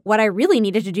 or what I really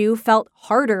needed to do felt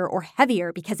harder or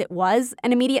heavier because it was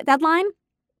an immediate deadline.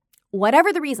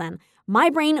 Whatever the reason, my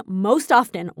brain most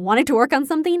often wanted to work on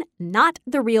something, not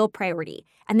the real priority.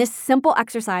 And this simple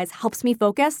exercise helps me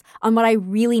focus on what I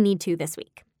really need to this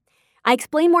week. I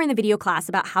explain more in the video class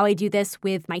about how I do this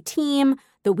with my team,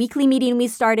 the weekly meeting we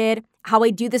started, how I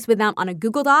do this with them on a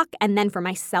Google Doc, and then for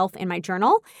myself in my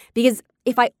journal. Because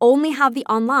if I only have the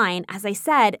online, as I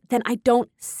said, then I don't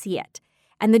see it.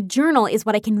 And the journal is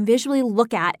what I can visually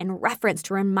look at and reference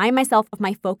to remind myself of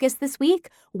my focus this week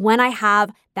when I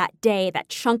have that day, that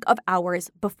chunk of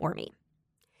hours before me.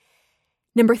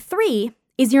 Number 3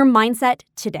 is your mindset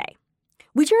today.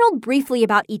 We journaled briefly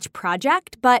about each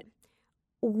project, but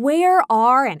where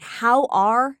are and how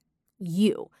are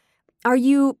you? Are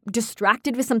you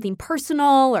distracted with something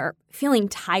personal or feeling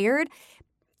tired?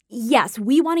 Yes,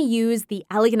 we want to use the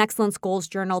Elegant Excellence Goals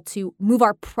Journal to move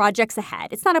our projects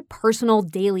ahead. It's not a personal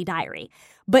daily diary,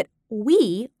 but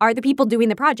we are the people doing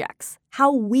the projects.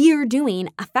 How we're doing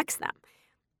affects them.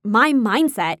 My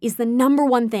mindset is the number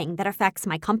one thing that affects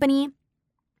my company,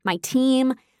 my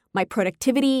team, my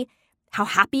productivity, how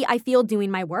happy I feel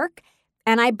doing my work.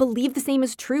 And I believe the same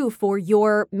is true for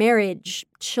your marriage,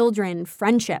 children,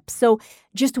 friendships. So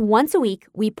just once a week,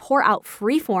 we pour out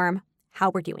free form how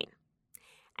we're doing.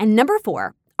 And number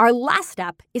 4, our last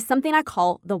step is something I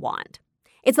call the wand.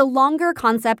 It's a longer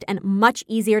concept and much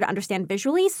easier to understand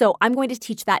visually, so I'm going to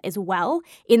teach that as well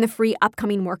in the free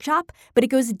upcoming workshop, but it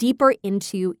goes deeper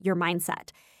into your mindset.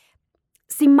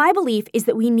 See, my belief is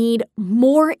that we need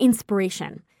more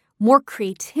inspiration, more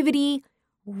creativity,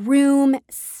 room,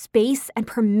 space, and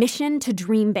permission to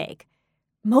dream big.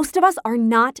 Most of us are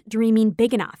not dreaming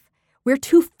big enough. We're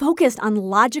too focused on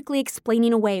logically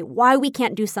explaining away why we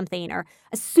can't do something, or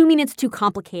assuming it's too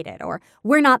complicated, or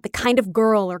we're not the kind of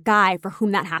girl or guy for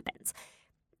whom that happens.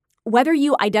 Whether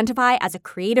you identify as a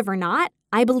creative or not,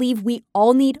 I believe we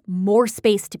all need more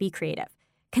space to be creative.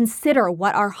 Consider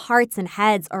what our hearts and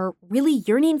heads are really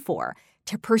yearning for,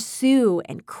 to pursue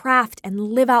and craft and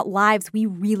live out lives we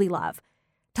really love.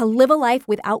 To live a life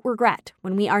without regret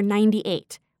when we are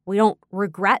 98. We don't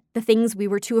regret the things we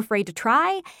were too afraid to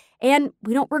try, and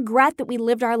we don't regret that we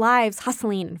lived our lives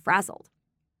hustling and frazzled.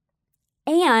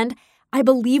 And I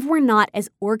believe we're not as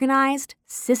organized,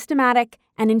 systematic,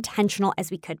 and intentional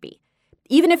as we could be.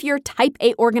 Even if you're type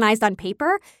A organized on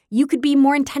paper, you could be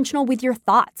more intentional with your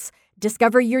thoughts.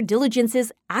 Discover your diligence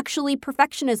is actually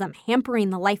perfectionism, hampering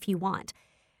the life you want.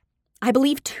 I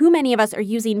believe too many of us are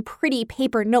using pretty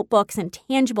paper notebooks and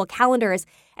tangible calendars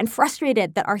and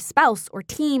frustrated that our spouse or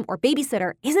team or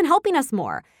babysitter isn't helping us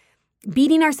more,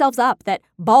 beating ourselves up that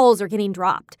balls are getting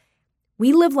dropped.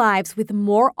 We live lives with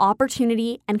more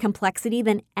opportunity and complexity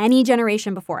than any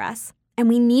generation before us, and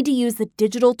we need to use the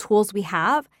digital tools we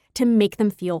have to make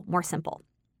them feel more simple.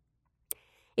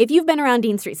 If you've been around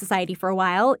Dean Street Society for a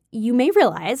while, you may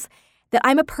realize that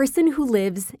I'm a person who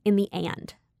lives in the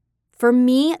and. For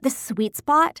me, the sweet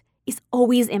spot is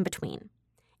always in between.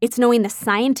 It's knowing the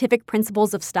scientific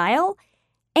principles of style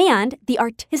and the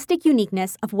artistic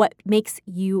uniqueness of what makes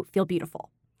you feel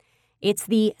beautiful. It's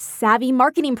the savvy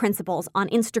marketing principles on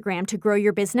Instagram to grow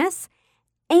your business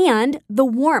and the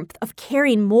warmth of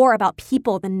caring more about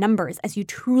people than numbers as you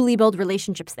truly build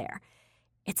relationships there.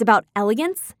 It's about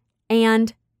elegance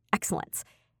and excellence,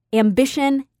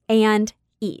 ambition and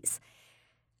ease.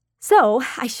 So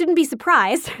I shouldn't be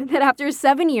surprised that after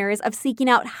 7 years of seeking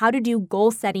out how to do goal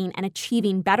setting and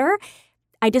achieving better,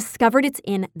 I discovered it's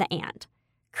in the and.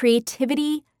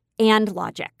 Creativity and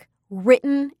logic,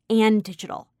 written and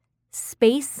digital,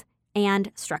 space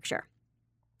and structure.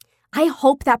 I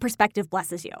hope that perspective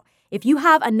blesses you. If you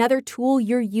have another tool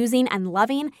you're using and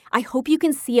loving, I hope you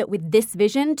can see it with this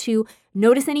vision to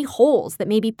notice any holes that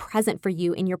may be present for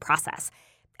you in your process.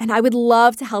 And I would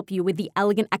love to help you with the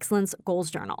Elegant Excellence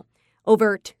Goals Journal.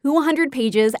 Over 200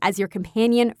 pages as your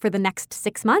companion for the next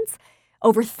 6 months,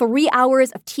 over 3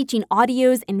 hours of teaching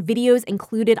audios and videos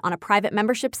included on a private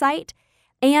membership site,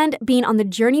 and being on the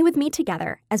journey with me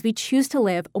together as we choose to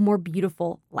live a more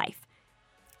beautiful life.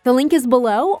 The link is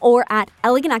below or at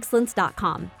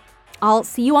elegantexcellence.com. I'll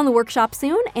see you on the workshop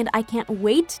soon, and I can't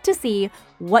wait to see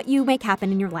what you make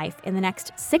happen in your life in the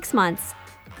next 6 months,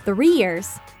 3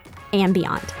 years, and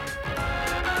beyond.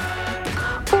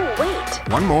 Oh,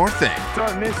 wait. One more thing.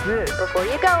 Don't miss this. Before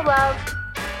you go, love.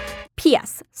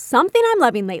 P.S. Something I'm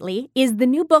loving lately is the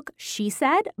new book, She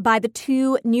Said, by the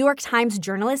 2 New York Times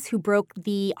journalists who broke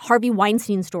the Harvey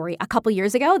Weinstein story a couple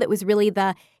years ago that was really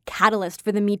the catalyst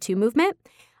for the Me Too movement.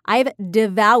 I've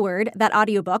devoured that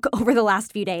audiobook over the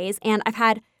last few days, and I've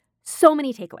had so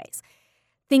many takeaways.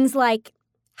 Things like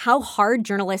how hard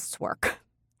journalists work,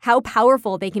 how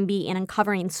powerful they can be in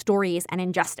uncovering stories and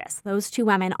injustice. Those 2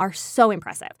 women are so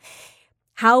impressive.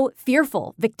 How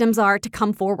fearful victims are to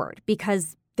come forward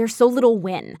because there's so little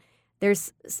win.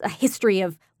 There's a history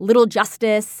of little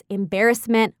justice,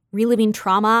 embarrassment, reliving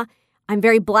trauma. I'm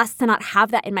very blessed to not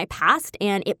have that in my past,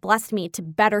 and it blessed me to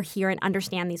better hear and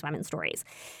understand these women's stories.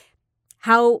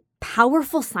 How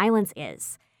powerful silence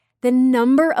is. The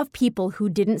number of people who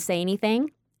didn't say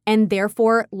anything and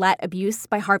therefore let abuse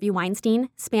by Harvey Weinstein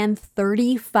span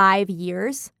 35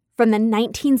 years from the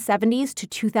 1970s to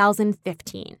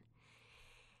 2015.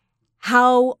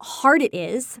 How hard it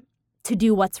is to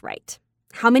do what's right.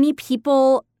 How many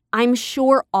people I'm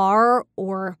sure are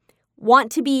or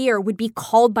want to be or would be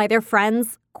called by their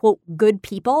friends, quote, good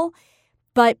people,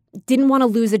 but didn't want to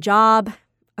lose a job,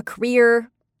 a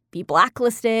career, be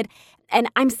blacklisted. And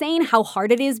I'm saying how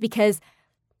hard it is because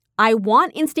I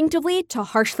want instinctively to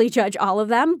harshly judge all of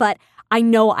them, but I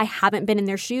know I haven't been in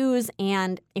their shoes.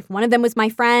 And if one of them was my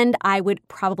friend, I would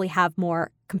probably have more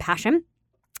compassion.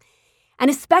 And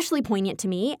especially poignant to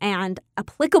me and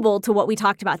applicable to what we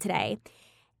talked about today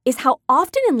is how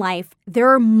often in life there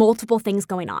are multiple things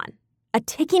going on. a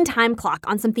ticking time clock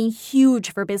on something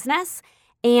huge for business,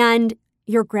 and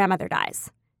your grandmother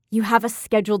dies. You have a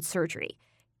scheduled surgery.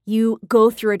 You go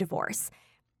through a divorce.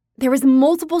 There was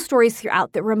multiple stories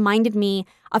throughout that reminded me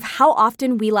of how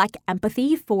often we lack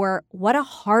empathy for what a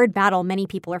hard battle many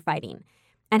people are fighting,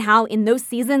 and how in those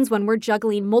seasons when we're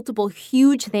juggling multiple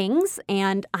huge things,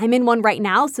 and I'm in one right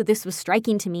now, so this was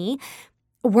striking to me,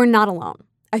 we're not alone.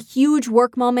 A huge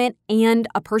work moment and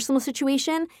a personal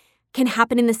situation can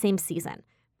happen in the same season,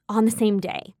 on the same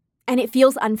day, and it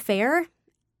feels unfair,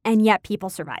 and yet people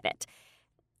survive it.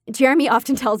 Jeremy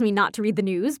often tells me not to read the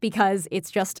news because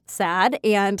it's just sad,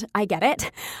 and I get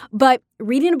it. But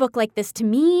reading a book like this to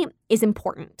me is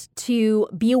important, to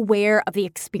be aware of the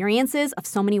experiences of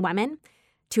so many women,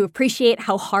 to appreciate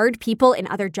how hard people in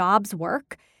other jobs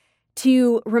work,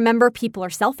 to remember people are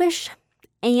selfish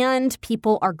and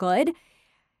people are good,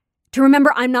 to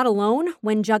remember I'm not alone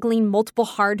when juggling multiple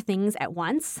hard things at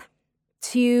once,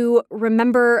 to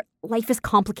remember life is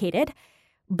complicated,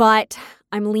 but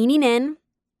I'm leaning in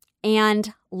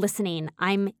and listening.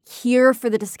 I'm here for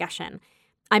the discussion.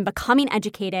 I'm becoming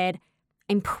educated.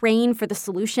 I'm praying for the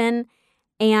solution.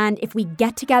 And if we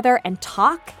get together and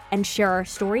talk and share our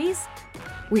stories,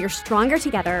 we are stronger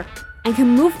together and can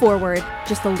move forward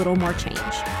just a little more change.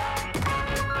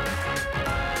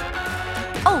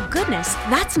 Oh, goodness,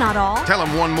 that's not all. Tell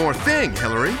him one more thing,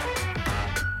 Hillary.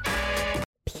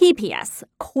 PPS.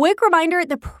 Quick reminder,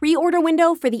 the pre-order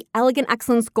window for the Elegant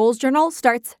Excellence Goals Journal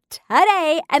starts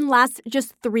today and lasts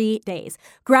just 3 days.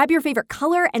 Grab your favorite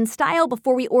color and style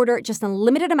before we order just a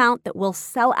limited amount that will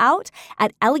sell out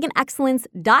at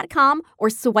elegantexcellence.com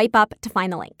or swipe up to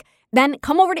find the link. Then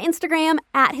come over to Instagram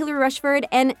at Hillary Rushford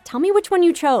and tell me which one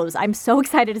you chose. I'm so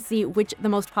excited to see which the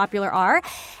most popular are.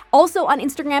 Also on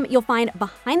Instagram, you'll find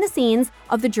behind the scenes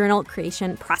of the journal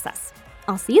creation process.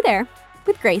 I'll see you there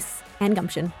with grace and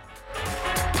gumption.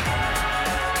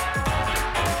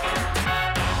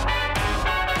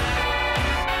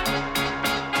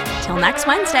 Till next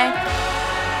Wednesday.